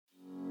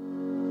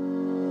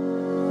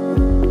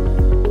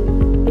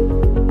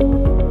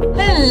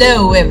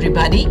Hello,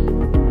 everybody.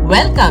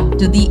 Welcome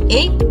to the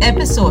 8th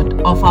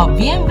episode of our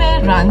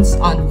VMware Runs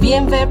on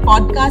VMware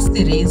podcast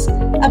series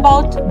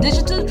about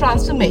digital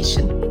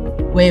transformation,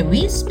 where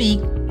we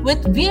speak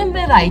with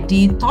VMware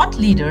IT thought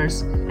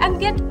leaders and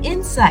get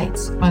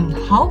insights on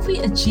how we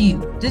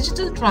achieve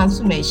digital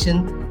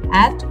transformation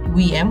at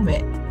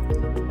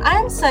VMware. I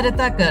am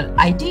Sarita Kar,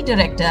 IT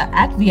Director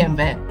at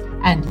VMware,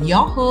 and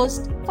your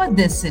host for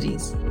this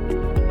series.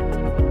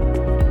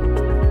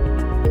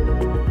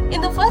 In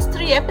the first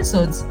 3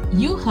 episodes,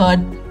 you heard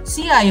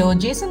CIO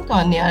Jason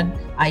Conrad,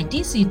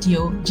 IT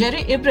CTO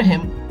Jerry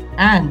Ibrahim,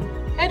 and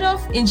Head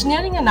of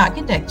Engineering and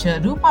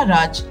Architecture Rupa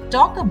Raj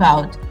talk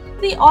about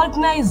the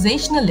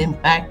organizational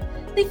impact,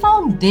 the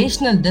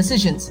foundational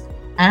decisions,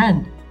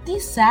 and the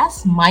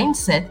SaaS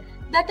mindset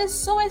that is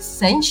so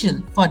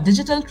essential for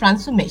digital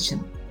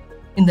transformation.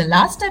 In the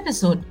last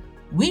episode,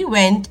 we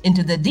went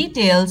into the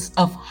details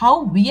of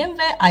how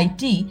VMware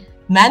IT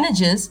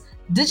manages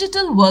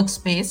digital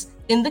workspace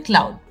in the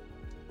cloud.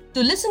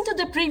 To listen to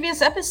the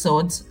previous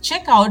episodes,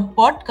 check out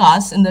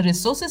podcasts in the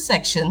resources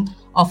section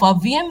of our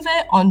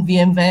VMware on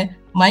VMware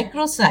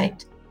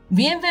microsite,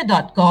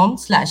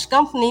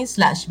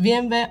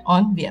 vmware.com/company/VMware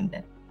on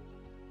VMware.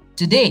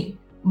 Today,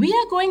 we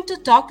are going to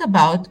talk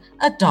about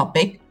a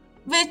topic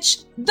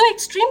which, though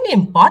extremely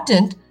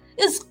important,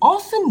 is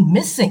often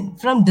missing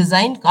from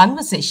design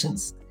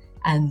conversations,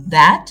 and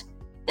that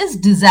is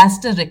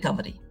disaster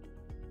recovery.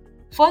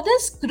 For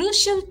this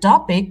crucial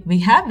topic, we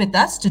have with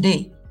us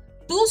today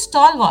 2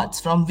 stalwarts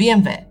from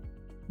VMware,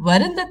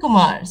 Varinder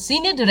Kumar,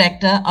 Senior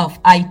Director of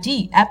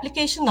IT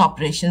Application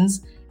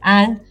Operations,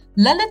 and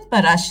Lalit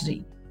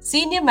Parashari,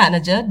 Senior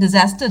Manager,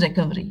 Disaster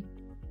Recovery.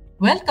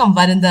 Welcome,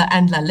 Varinder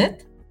and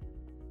Lalit.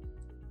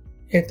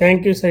 Hey,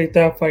 thank you,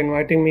 Sarita, for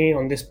inviting me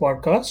on this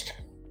podcast.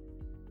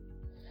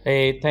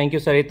 Hey, thank you,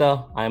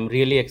 Sarita. I'm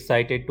really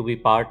excited to be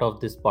part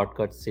of this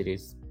podcast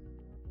series.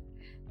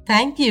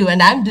 Thank you,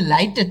 and I'm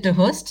delighted to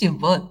host you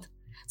both.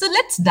 So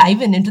let's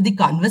dive into the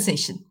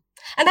conversation.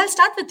 And I'll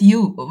start with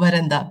you,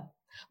 Varinder.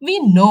 We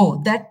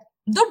know that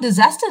though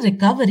disaster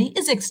recovery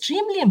is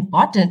extremely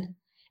important,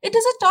 it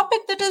is a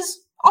topic that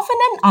is often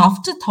an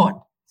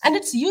afterthought, and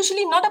it's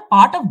usually not a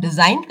part of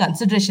design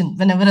consideration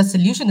whenever a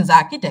solution is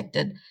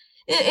architected.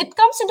 It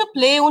comes into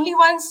play only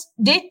once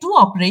day 2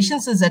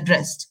 operations is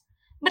addressed.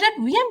 But at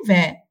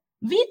VMware,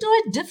 we do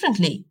it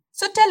differently.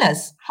 So tell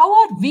us, how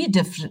are we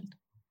different?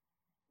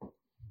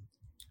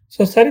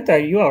 So,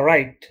 Sarita, you are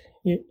right.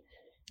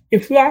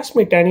 If you asked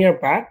me 10 years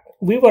back,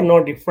 we were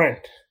no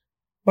different.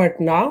 But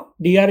now,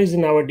 DR is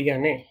in our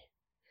DNA.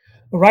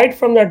 Right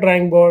from the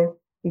drawing board,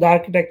 the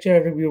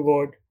architecture review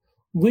board,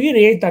 we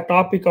raise the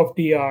topic of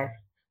DR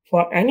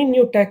for any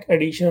new tech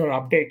addition or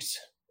updates.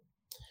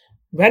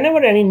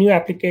 Whenever any new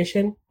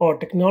application or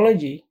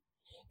technology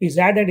is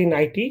added in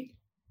IT,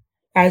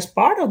 as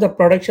part of the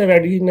production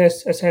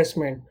readiness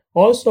assessment,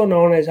 also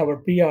known as our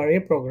PRA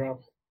program,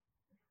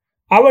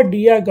 our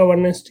DR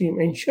governance team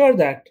ensure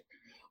that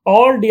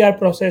all DR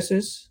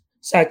processes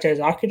such as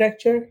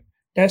architecture,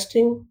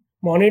 testing,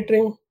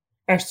 monitoring,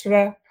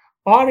 etc.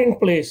 are in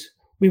place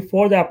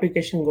before the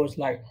application goes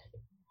live.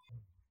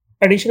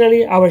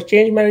 Additionally, our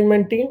change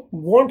management team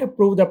won't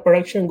approve the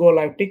production go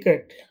live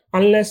ticket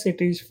unless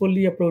it is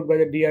fully approved by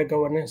the DR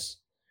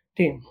governance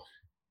team.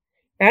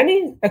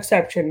 Any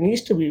exception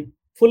needs to be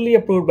fully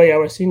approved by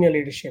our senior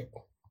leadership.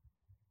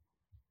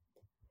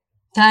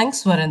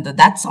 Thanks, Varinder.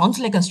 That sounds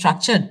like a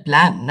structured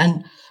plan,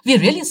 and we're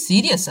really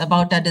serious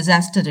about our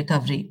disaster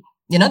recovery.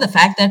 The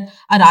fact that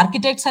our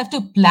architects have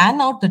to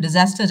plan out the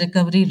disaster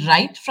recovery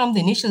right from the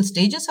initial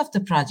stages of the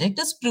project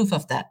is proof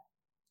of that.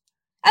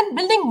 And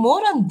building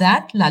more on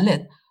that,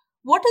 Lalit,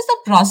 what is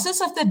the process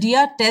of the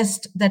DR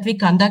test that we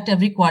conduct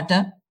every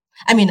quarter?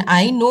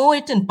 I know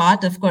it in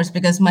part, of course,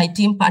 because my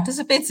team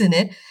participates in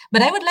it,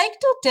 but I would like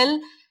to tell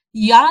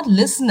your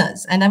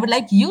listeners, and I would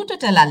like you to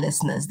tell our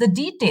listeners the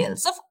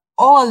details of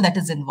all that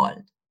is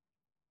involved.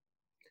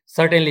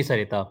 Certainly,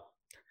 Sarita.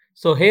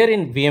 So here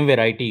in VMware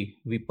IT,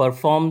 we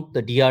perform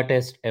the DR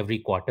test every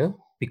quarter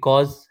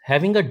because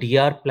having a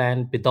DR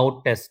plan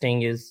without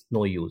testing is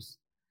no use.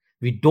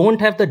 We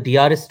don't have the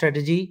DR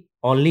strategy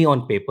only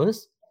on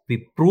papers.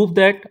 We prove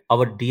that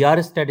our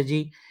DR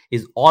strategy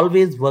is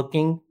always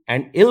working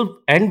and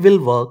will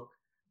work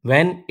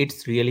when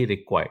it's really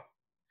required.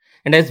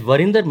 And as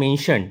Varinder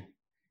mentioned,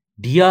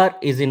 DR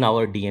is in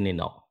our DNA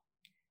now.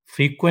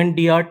 Frequent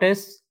DR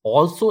tests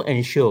also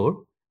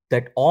ensure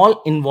that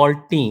all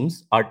involved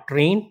teams are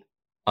trained,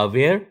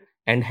 aware,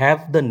 and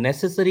have the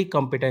necessary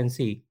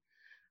competency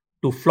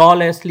to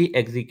flawlessly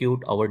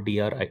execute our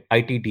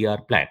IT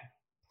DR plan.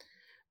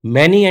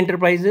 Many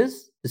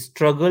enterprises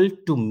struggle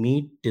to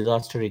meet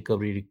disaster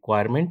recovery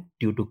requirement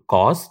due to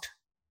cost,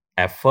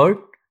 effort,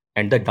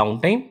 and the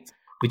downtime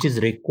which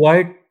is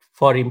required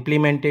for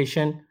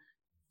implementation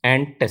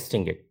and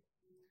testing it.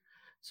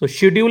 So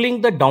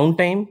scheduling the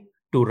downtime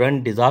to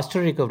run disaster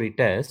recovery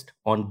test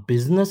on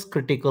business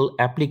critical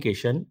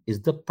application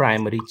is the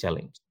primary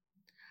challenge.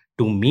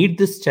 To meet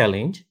this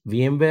challenge,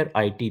 VMware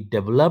IT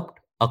developed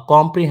a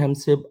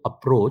comprehensive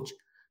approach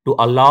to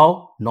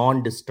allow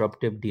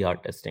non-disruptive DR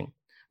testing.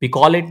 We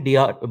call it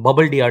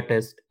bubble DR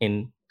test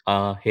in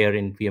here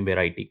in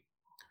VMware IT,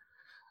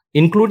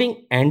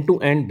 including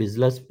end-to-end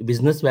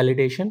business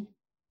validation,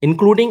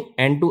 including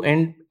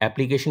end-to-end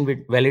application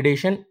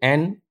validation,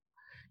 and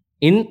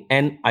in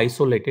an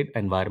isolated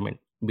environment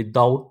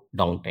without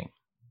downtime.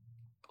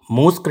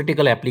 Most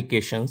critical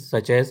applications,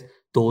 such as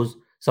those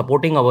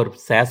supporting our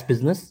SaaS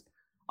business,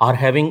 are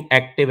having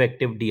active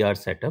DR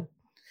setup,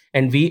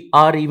 and we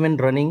are even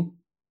running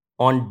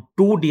on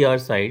two DR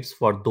sites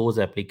for those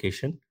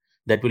applications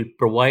that will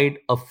provide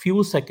a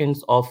few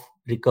seconds of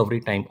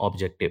recovery time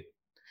objective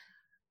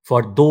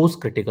for those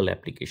critical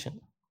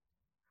applications.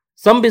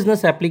 Some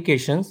business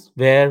applications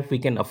where we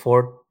can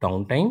afford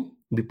downtime,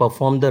 we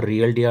perform the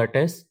real DR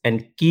test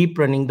and keep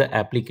running the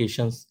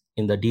applications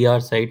in the DR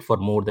site for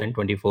more than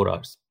 24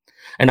 hours.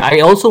 And I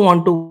also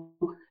want to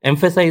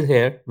emphasize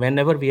here,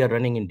 whenever we are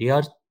running in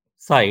DR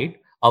site,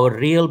 our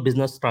real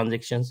business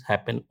transactions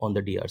happen on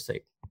the DR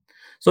site.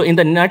 So in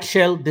the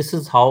nutshell, this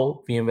is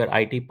how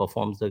VMware IT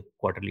performs the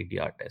quarterly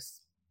DR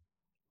tests.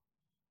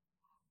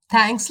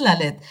 Thanks,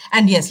 Lalit.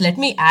 And yes, let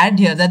me add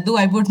here that though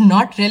I would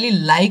not really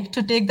like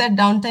to take that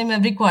downtime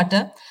every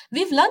quarter,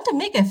 we've learned to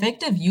make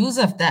effective use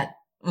of that.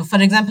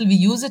 For example, we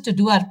use it to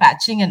do our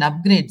patching and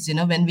upgrades.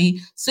 When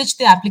we switch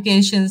the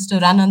applications to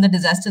run on the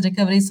disaster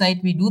recovery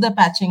site, we do the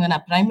patching on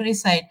our primary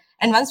site.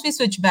 And once we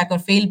switch back or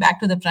fail back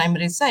to the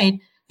primary site,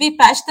 we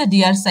patch the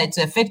DR site.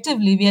 So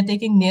effectively, we are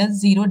taking near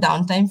zero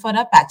downtime for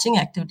our patching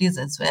activities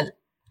as well.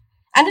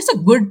 And it's a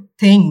good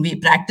thing we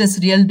practice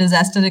real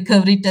disaster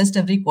recovery test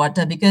every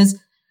quarter, because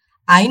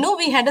I know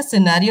we had a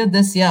scenario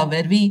this year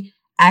where we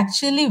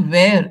actually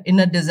were in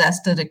a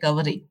disaster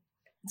recovery.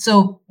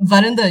 So,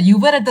 Varinder, you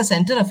were at the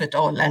center of it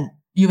all and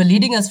you were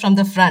leading us from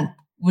the front.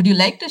 Would you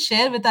like to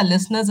share with our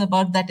listeners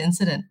about that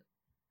incident?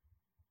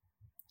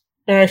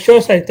 Sure,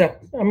 Saita.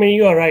 I mean,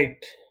 you are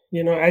right.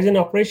 As an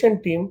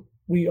operation team,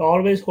 we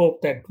always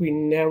hope that we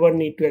never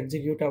need to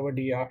execute our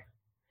DR.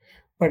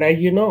 But as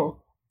you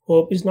know,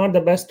 hope is not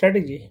the best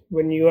strategy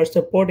when you are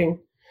supporting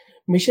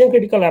mission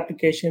critical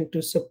application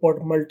to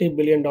support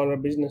multi-billion dollar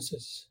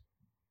businesses.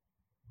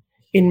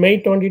 In May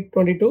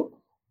 2022,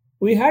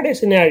 we had a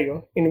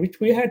scenario in which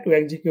we had to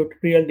execute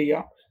real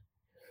DR.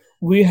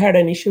 We had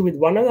an issue with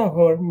one of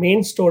our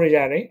main storage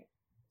array,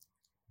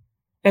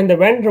 and the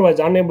vendor was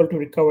unable to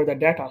recover the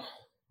data.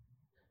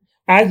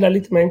 As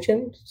Lalit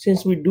mentioned,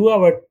 since we do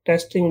our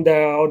testing the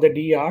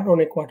DR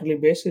on a quarterly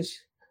basis,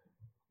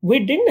 we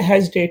didn't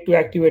hesitate to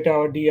activate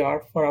our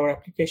DR for our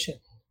application.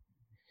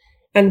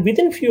 And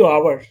within few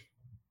hours,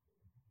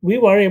 we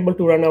were able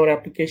to run our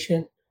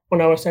application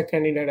on our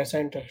secondary data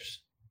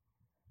centers.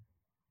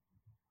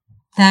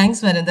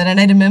 Thanks, Varinder. And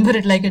I remember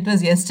it like it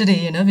was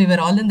yesterday. We were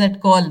all in that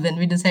call when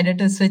we decided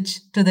to switch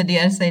to the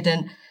DR site.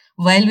 And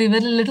while we were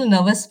a little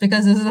nervous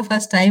because this is the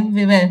first time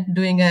we were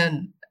doing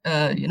an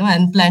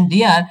unplanned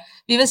DR,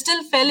 we were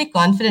still fairly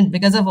confident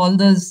because of all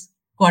those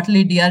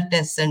quarterly DR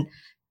tests. And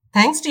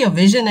thanks to your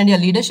vision and your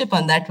leadership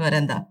on that,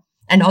 Varinder.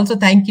 And also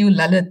thank you,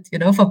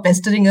 Lalit, for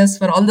pestering us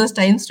for all those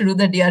times to do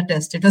the DR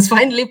test. It was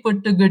finally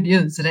put to good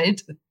use,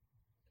 right?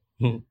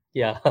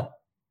 Yeah.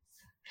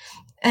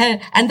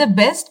 And the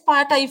best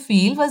part I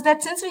feel was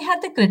that since we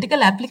had the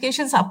critical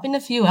applications up in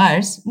a few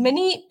hours,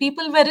 many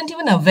people weren't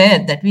even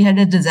aware that we had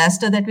a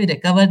disaster that we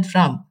recovered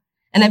from.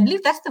 And I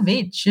believe that's the way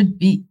it should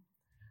be.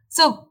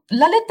 So,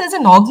 Lalit, as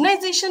an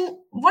organization,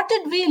 what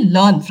did we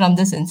learn from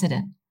this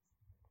incident?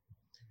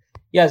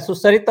 Yeah, so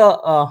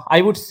Sarita,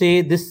 I would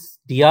say this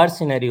DR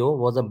scenario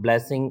was a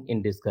blessing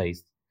in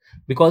disguise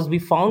because we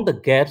found the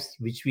gaps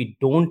which we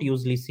don't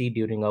usually see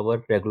during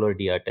our regular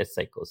DR test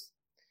cycles.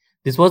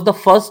 This was the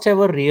first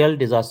ever real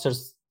disaster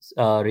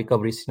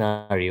recovery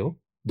scenario,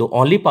 though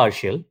only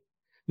partial,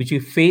 which we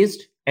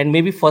faced, and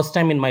maybe first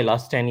time in my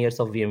last 10 years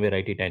of VMware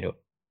IT tenure.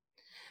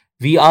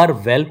 We are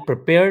well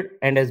prepared,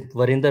 and as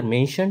Varinder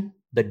mentioned,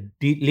 the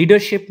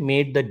leadership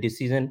made the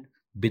decision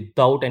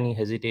without any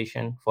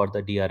hesitation for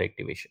the DR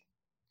activation.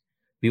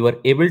 We were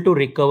able to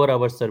recover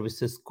our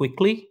services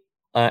quickly,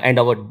 and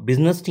our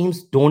business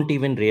teams don't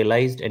even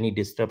realize any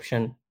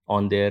disruption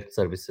on their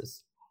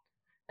services.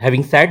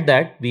 Having said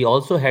that, we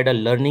also had a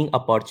learning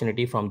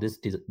opportunity from this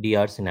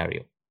DR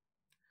scenario.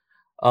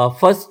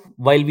 First,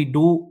 while we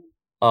do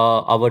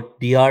our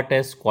DR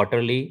test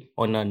quarterly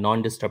on a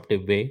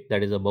non-disruptive way,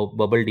 that is a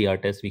bubble DR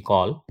test we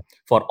call,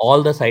 for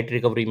all the site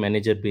recovery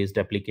manager based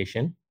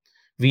application,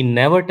 we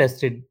never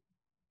tested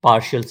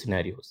partial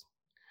scenarios.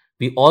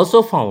 We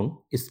also found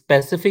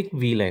specific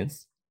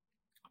VLANs,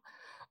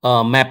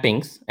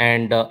 mappings,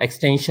 and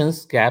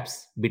extensions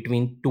gaps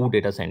between two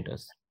data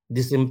centers.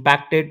 This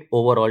impacted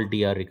overall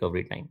DR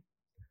recovery time.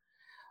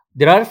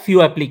 There are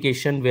few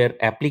applications where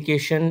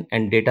application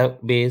and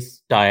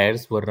database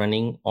tiers were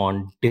running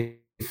on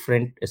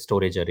different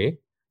storage array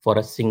for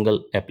a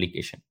single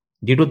application.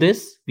 Due to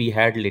this, we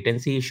had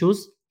latency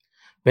issues.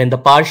 When the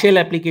partial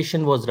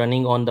application was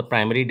running on the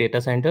primary data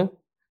center,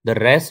 the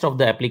rest of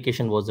the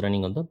application was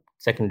running on the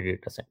secondary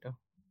data center.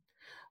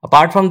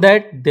 Apart from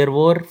that, there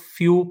were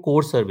few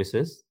core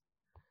services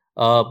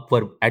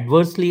were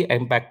adversely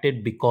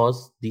impacted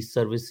because these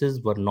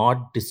services were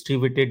not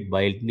distributed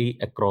widely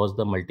across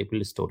the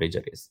multiple storage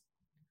arrays.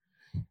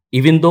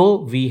 Even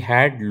though we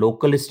had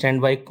local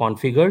standby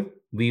configured,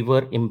 we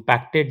were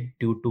impacted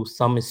due to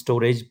some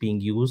storage being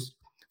used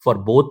for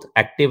both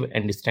active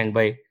and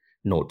standby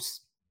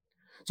nodes.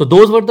 So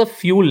those were the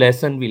few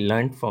lessons we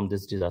learned from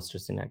this disaster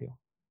scenario.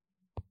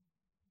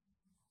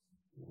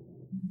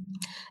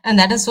 And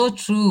that is so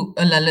true,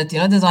 Lalit.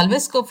 There's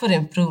always scope for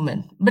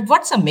improvement. But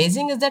what's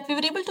amazing is that we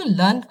were able to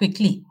learn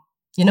quickly.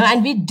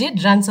 And we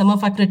did run some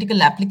of our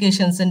critical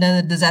applications in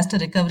the disaster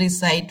recovery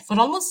site for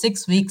almost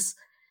 6 weeks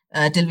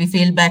till we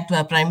failed back to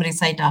our primary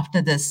site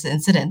after this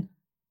incident.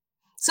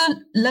 So,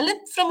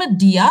 Lalit, from a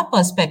DR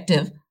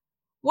perspective,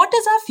 what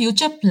is our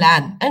future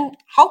plan and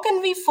how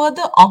can we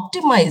further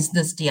optimize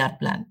this DR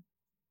plan?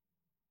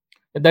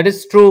 That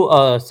is true,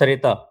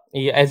 Sarita.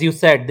 As you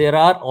said, there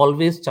are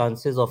always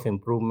chances of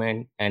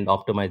improvement and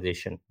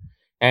optimization.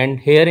 And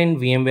here in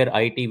VMware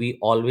IT, we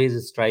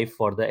always strive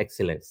for the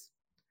excellence.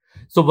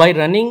 So by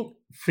running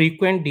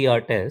frequent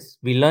DR tests,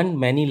 we learn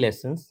many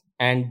lessons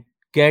and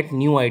get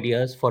new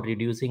ideas for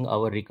reducing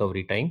our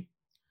recovery time.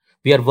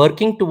 We are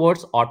working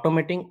towards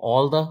automating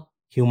all the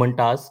human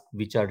tasks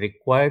which are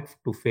required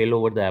to fail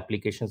over the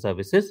application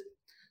services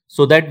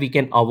so that we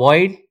can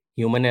avoid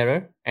human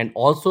error and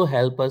also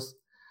help us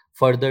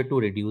further to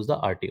reduce the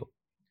RTO.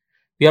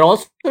 We are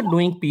also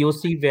doing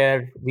POC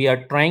where we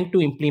are trying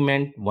to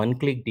implement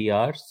one-click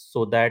DRs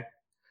so that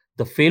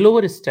the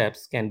failover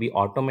steps can be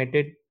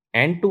automated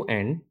end to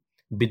end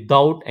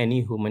without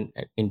any human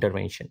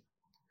intervention.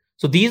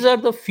 So these are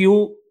the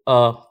few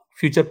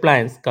future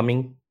plans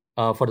coming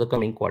for the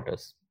coming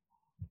quarters.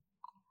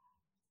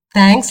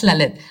 Thanks,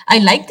 Lalit. I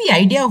like the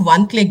idea of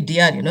one-click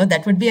DR.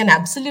 That would be an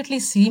absolutely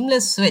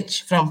seamless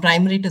switch from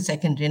primary to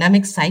secondary, and I'm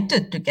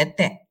excited to get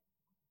there.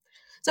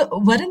 So,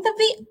 Varinder,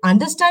 we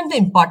understand the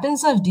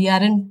importance of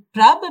DR, and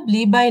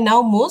probably by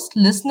now most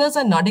listeners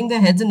are nodding their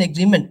heads in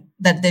agreement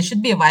that there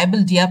should be a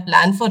viable DR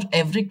plan for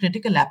every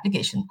critical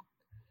application.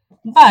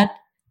 But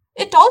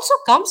it also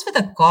comes with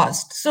a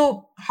cost.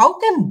 So, how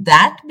can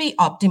that be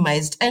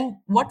optimized? And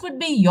what would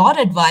be your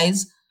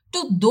advice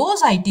to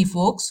those IT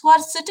folks who are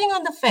sitting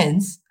on the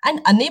fence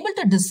and unable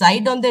to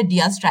decide on their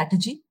DR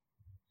strategy?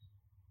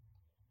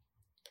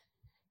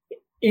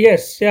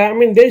 Yes, yeah, I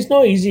mean, there's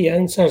no easy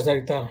answer,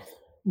 Sarita.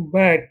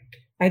 But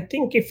I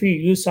think if you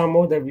use some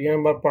of the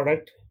VMware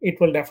product, it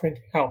will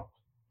definitely help.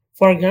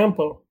 For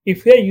example,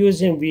 if you are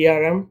using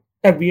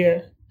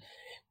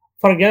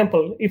for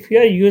example, if you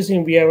are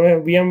using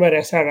VMware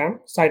SRM,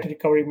 Site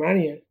Recovery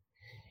Manager,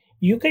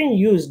 you can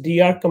use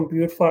DR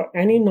compute for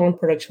any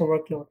non-production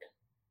workload.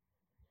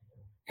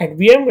 At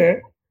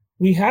VMware,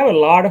 we have a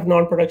lot of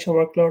non-production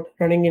workload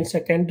running in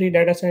secondary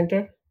data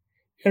center,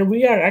 and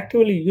we are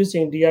actively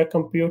using DR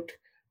compute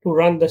to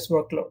run this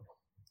workload.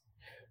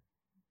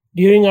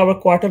 During our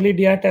quarterly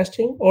DR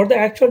testing or the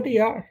actual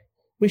DR,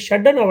 we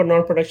shut down our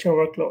non-production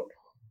workload.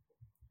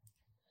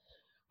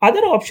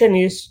 Other option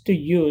is to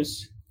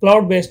use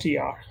cloud-based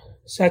DR,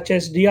 such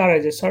as DR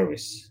as a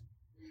service,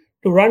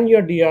 to run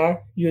your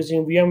DR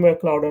using VMware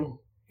Cloud on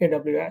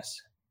AWS.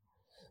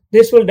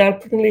 This will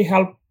definitely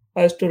help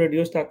us to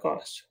reduce the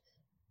cost.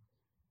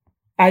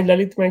 As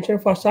Lalit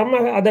mentioned, for some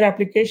other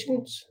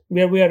applications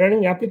where we are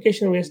running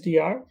application-based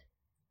DR,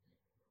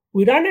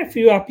 we run a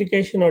few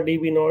application or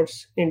DB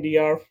nodes in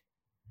DR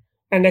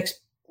and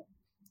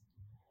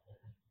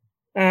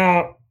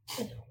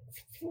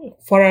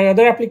for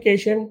another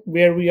application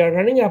where we are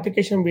running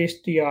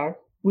application-based DR,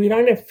 we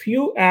run a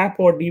few app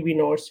or DB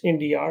nodes in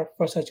DR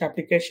for such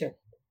application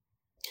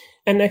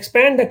and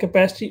expand the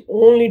capacity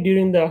only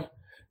during the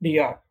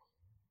DR.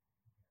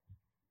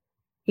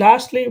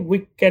 Lastly,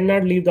 we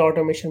cannot leave the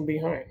automation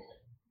behind.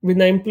 With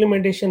the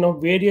implementation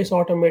of various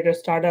automated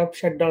startup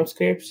shutdown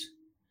scripts,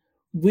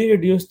 we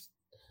reduced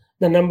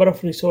the number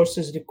of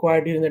resources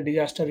required during the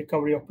disaster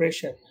recovery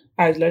operation.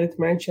 As Lalit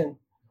mentioned,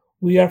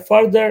 we are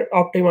further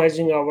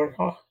optimizing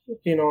our,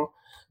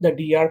 the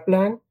DR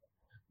plan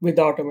with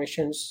the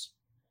automations.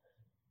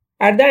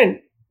 At the end,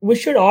 we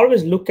should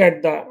always look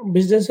at the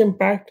business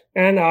impact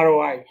and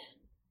ROI.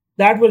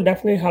 That will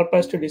definitely help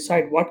us to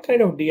decide what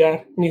kind of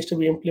DR needs to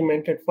be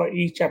implemented for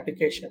each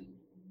application.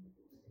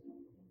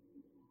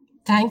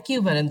 Thank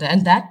you, Varinder.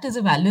 And that is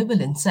a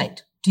valuable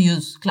insight to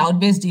use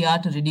cloud based DR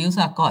to reduce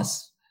our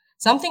costs,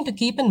 something to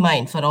keep in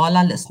mind for all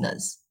our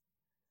listeners.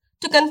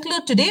 To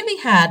conclude, today we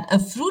had a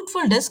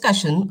fruitful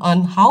discussion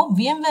on how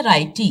VMware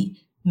IT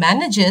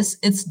manages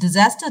its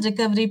disaster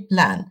recovery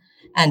plan,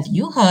 and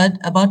you heard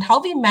about how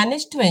we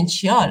managed to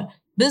ensure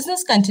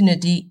business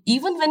continuity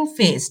even when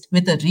faced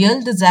with a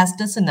real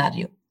disaster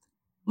scenario.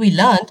 We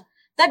learned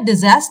that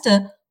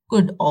disaster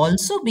could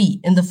also be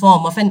in the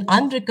form of an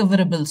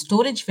unrecoverable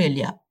storage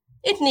failure.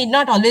 It need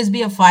not always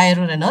be a fire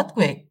or an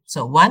earthquake,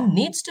 so one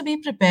needs to be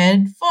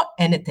prepared for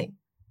anything.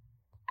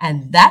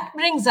 And that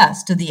brings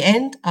us to the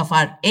end of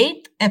our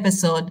 8th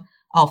episode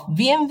of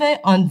VMware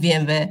on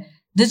VMware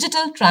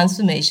Digital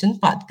Transformation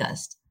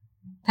Podcast.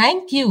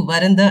 Thank you,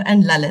 Varinder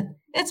and Lalit.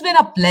 It's been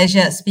a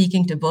pleasure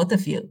speaking to both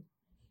of you.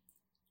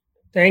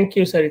 Thank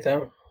you,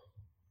 Sarita.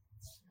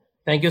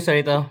 Thank you,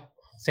 Sarita.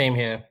 Same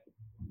here.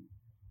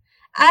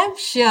 I'm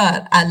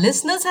sure our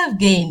listeners have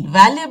gained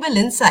valuable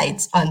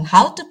insights on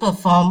how to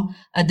perform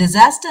a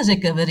disaster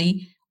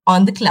recovery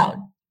on the cloud.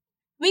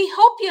 We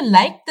hope you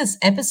liked this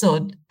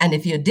episode, and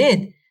if you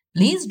did,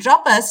 please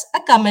drop us a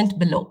comment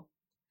below.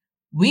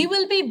 We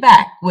will be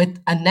back with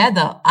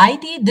another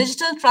IT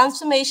digital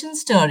transformation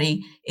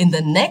story in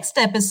the next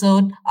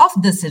episode of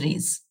the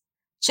series.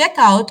 Check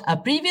out our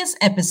previous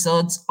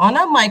episodes on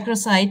our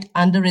microsite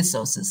under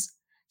resources.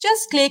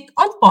 Just click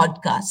on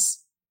podcasts.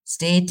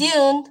 Stay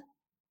tuned.